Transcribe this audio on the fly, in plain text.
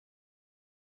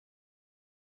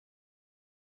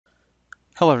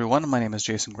Hello everyone, my name is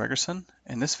Jason Gregerson,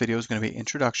 and this video is going to be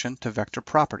Introduction to Vector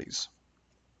Properties.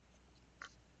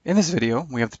 In this video,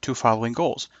 we have the two following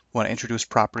goals. We want to introduce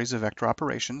properties of vector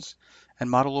operations and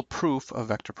model a proof of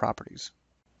vector properties.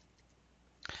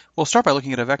 We'll start by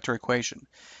looking at a vector equation.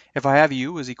 If I have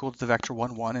u is equal to the vector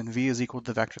 1, 1 and v is equal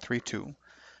to the vector 3, 2,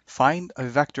 find a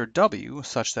vector w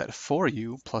such that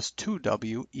 4u plus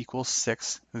 2w equals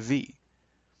 6v.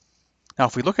 Now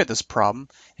if we look at this problem,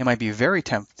 it might be very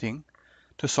tempting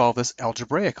to solve this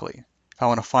algebraically. If I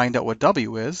want to find out what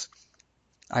w is,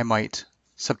 I might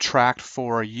subtract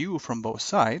 4u from both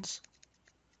sides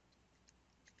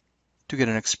to get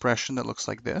an expression that looks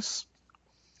like this.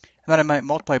 And then I might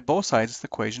multiply both sides of the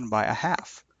equation by a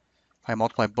half. If I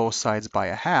multiply both sides by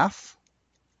a half,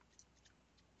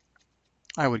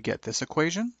 I would get this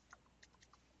equation,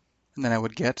 and then I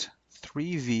would get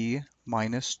 3v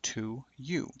minus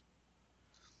 2u.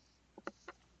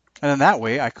 And then that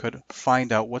way I could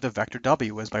find out what the vector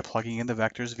w is by plugging in the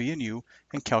vectors v and u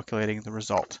and calculating the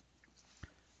result.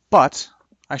 But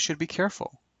I should be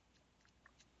careful.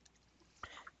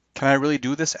 Can I really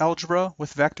do this algebra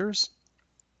with vectors?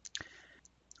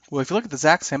 Well, if you look at the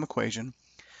exact same equation,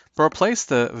 but replace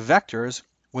the vectors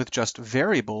with just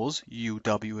variables, u,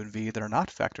 w, and v, that are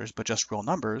not vectors, but just real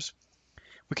numbers,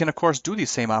 we can of course do these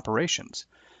same operations.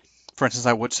 For instance,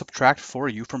 I would subtract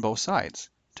 4u from both sides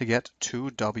to get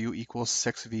 2w equals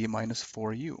 6v minus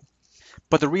 4u.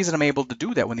 But the reason I'm able to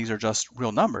do that when these are just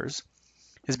real numbers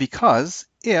is because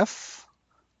if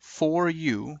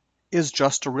 4u is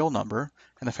just a real number,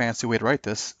 and the fancy way to write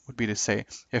this would be to say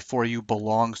if 4u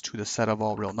belongs to the set of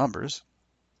all real numbers,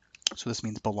 so this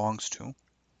means belongs to,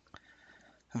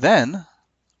 then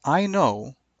I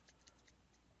know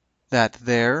that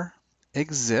there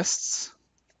exists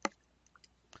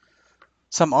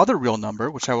some other real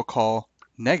number, which I will call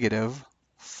negative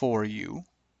 4u,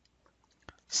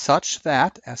 such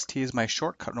that, st is my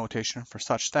shortcut notation for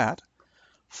such that,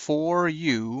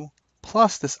 4u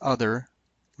plus this other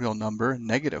real number,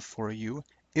 negative 4u,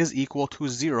 is equal to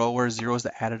 0, where 0 is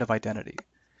the additive identity.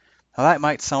 Now that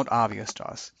might sound obvious to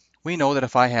us. We know that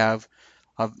if I have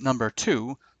a number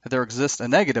 2, that there exists a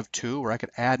negative 2, where I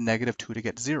could add negative 2 to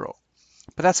get 0.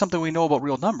 But that's something we know about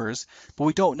real numbers, but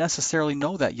we don't necessarily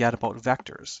know that yet about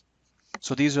vectors.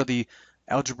 So these are the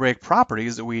algebraic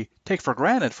properties that we take for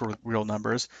granted for real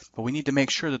numbers, but we need to make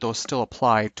sure that those still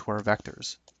apply to our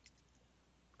vectors.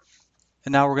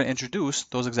 And now we're going to introduce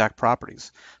those exact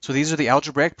properties. So these are the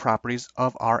algebraic properties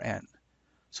of Rn.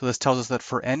 So this tells us that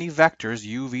for any vectors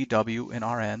u, v, w, and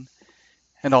Rn,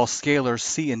 and all scalars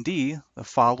c and d, the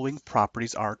following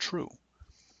properties are true.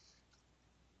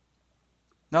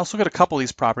 Now let's look at a couple of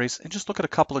these properties and just look at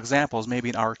a couple examples, maybe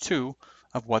in R2,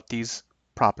 of what these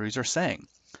properties are saying.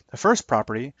 The first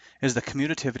property is the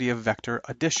commutativity of vector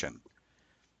addition.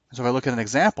 So if I look at an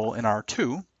example in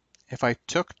R2, if I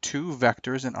took two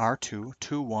vectors in R2,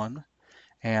 2, 1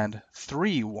 and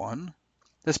 3, 1,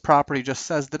 this property just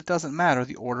says that it doesn't matter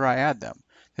the order I add them.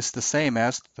 It's the same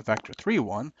as the vector 3,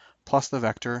 1 plus the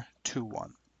vector 2,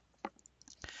 1.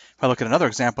 If I look at another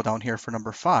example down here for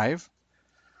number 5,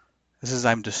 this is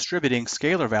I'm distributing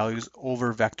scalar values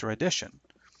over vector addition.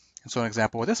 And so an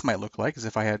example what this might look like is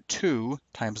if I had 2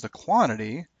 times the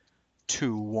quantity,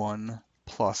 2, 1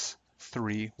 plus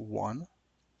 3, 1.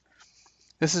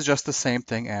 This is just the same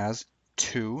thing as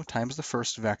 2 times the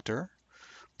first vector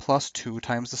plus 2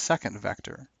 times the second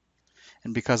vector.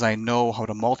 And because I know how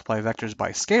to multiply vectors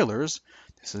by scalars,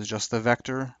 this is just the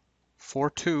vector 4,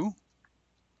 2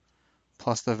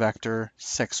 plus the vector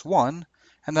 6, 1,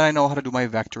 and then I know how to do my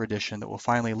vector addition that will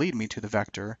finally lead me to the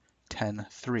vector 10,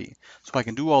 3. So I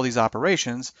can do all these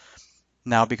operations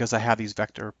now because I have these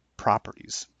vector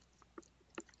properties.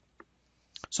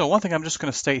 So one thing I'm just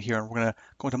going to state here, and we're going to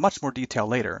go into much more detail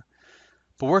later,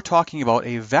 but we're talking about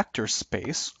a vector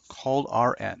space called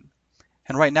Rn.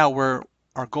 And right now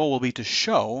our goal will be to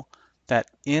show that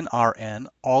in Rn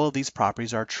all of these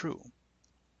properties are true.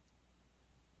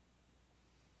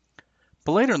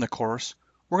 But later in the course,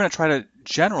 we're going to try to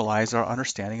generalize our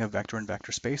understanding of vector and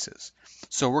vector spaces.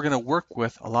 So we're going to work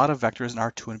with a lot of vectors in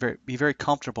R2 and be very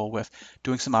comfortable with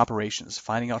doing some operations,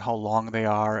 finding out how long they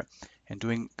are, and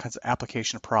doing kinds of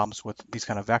application problems with these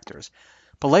kind of vectors.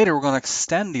 But later we're going to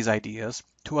extend these ideas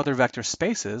to other vector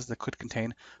spaces that could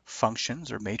contain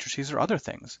functions or matrices or other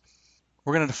things.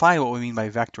 We're going to define what we mean by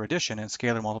vector addition and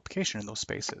scalar multiplication in those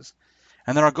spaces.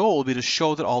 And then our goal will be to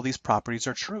show that all these properties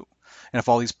are true. And if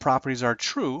all these properties are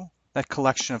true, that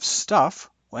collection of stuff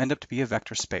will end up to be a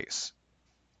vector space.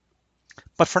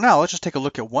 But for now, let's just take a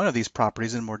look at one of these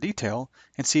properties in more detail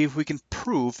and see if we can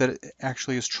prove that it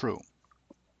actually is true.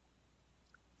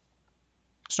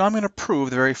 So now I'm going to prove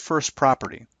the very first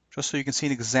property, just so you can see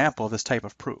an example of this type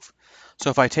of proof. So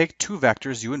if I take two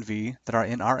vectors, u and v, that are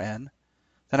in Rn,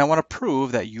 then I want to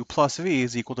prove that u plus v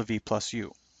is equal to v plus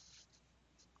u.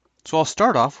 So I'll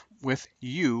start off with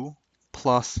u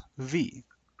plus v.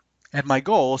 And my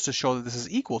goal is to show that this is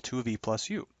equal to v plus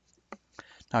u.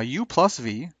 Now u plus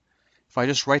v, if I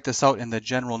just write this out in the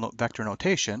general vector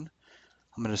notation,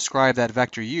 I'm going to describe that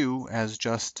vector u as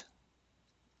just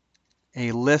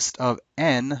a list of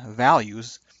n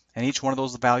values, and each one of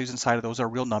those values inside of those are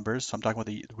real numbers. So I'm talking about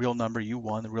the real number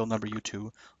u1, the real number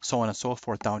u2, so on and so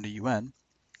forth down to un.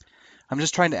 I'm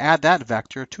just trying to add that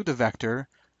vector to the vector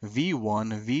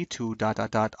v1, v2, dot,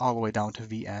 dot, dot, all the way down to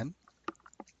vn. And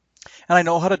I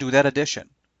know how to do that addition.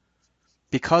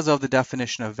 Because of the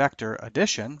definition of vector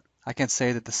addition, I can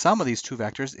say that the sum of these two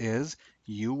vectors is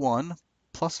u1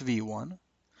 plus v1,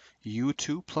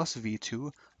 u2 plus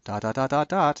v2, dot, dot, dot, dot,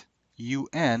 dot,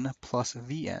 un plus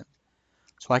vn.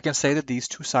 So I can say that these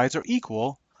two sides are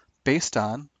equal based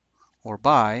on or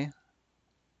by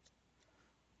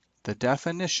the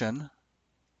definition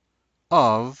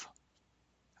of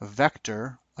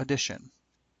vector addition.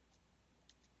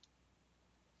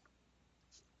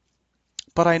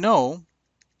 But I know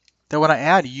that when I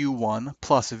add u1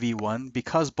 plus v1,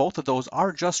 because both of those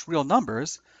are just real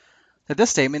numbers, that this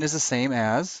statement is the same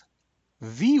as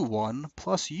v1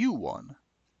 plus u1,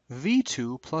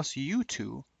 v2 plus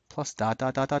u2 plus dot,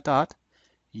 dot, dot, dot, dot,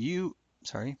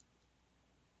 dot,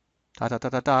 dot,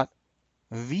 dot, dot, dot,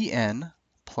 vn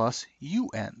plus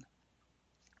un.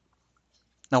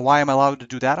 Now, why am I allowed to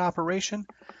do that operation?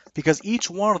 Because each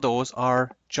one of those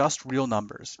are just real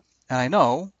numbers. And I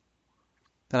know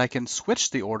that I can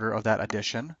switch the order of that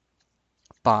addition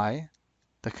by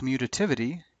the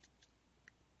commutativity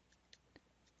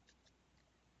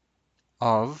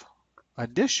of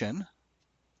addition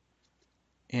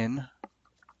in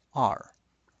R.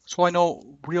 So I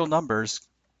know real numbers,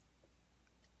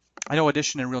 I know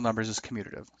addition in real numbers is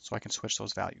commutative, so I can switch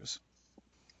those values.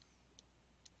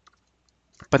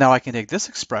 But now I can take this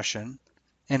expression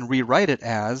and rewrite it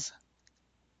as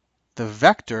the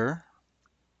vector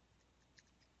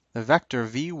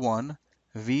v1,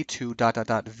 v2, dot, dot,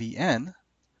 dot, vn,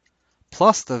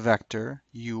 plus the vector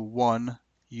u1,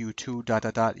 u2, dot,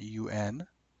 dot, dot, un.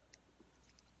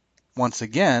 Once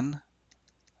again,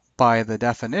 by the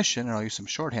definition, and I'll use some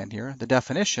shorthand here, the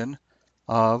definition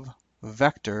of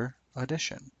vector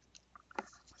addition.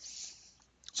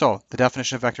 So the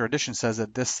definition of vector addition says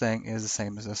that this thing is the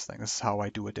same as this thing. This is how I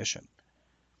do addition.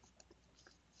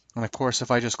 And of course, if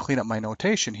I just clean up my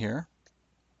notation here,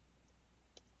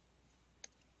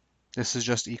 this is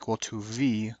just equal to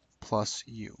v plus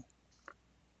u.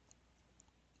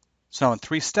 So now in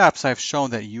 3 steps, I've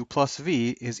shown that u plus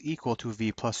v is equal to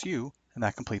v plus u, and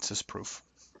that completes this proof.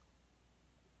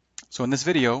 So in this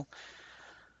video,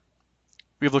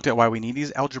 we've looked at why we need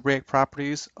these algebraic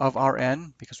properties of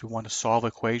Rn, because we want to solve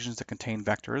equations that contain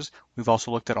vectors. We've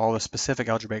also looked at all the specific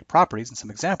algebraic properties and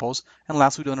some examples. And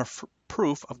lastly, we've done a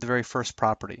proof of the very first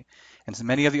property. And so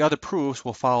many of the other proofs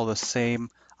will follow the same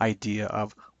idea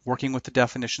of working with the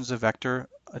definitions of vector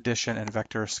addition and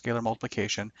vector scalar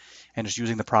multiplication, and just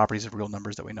using the properties of real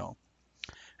numbers that we know.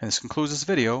 And this concludes this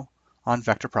video on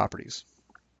vector properties.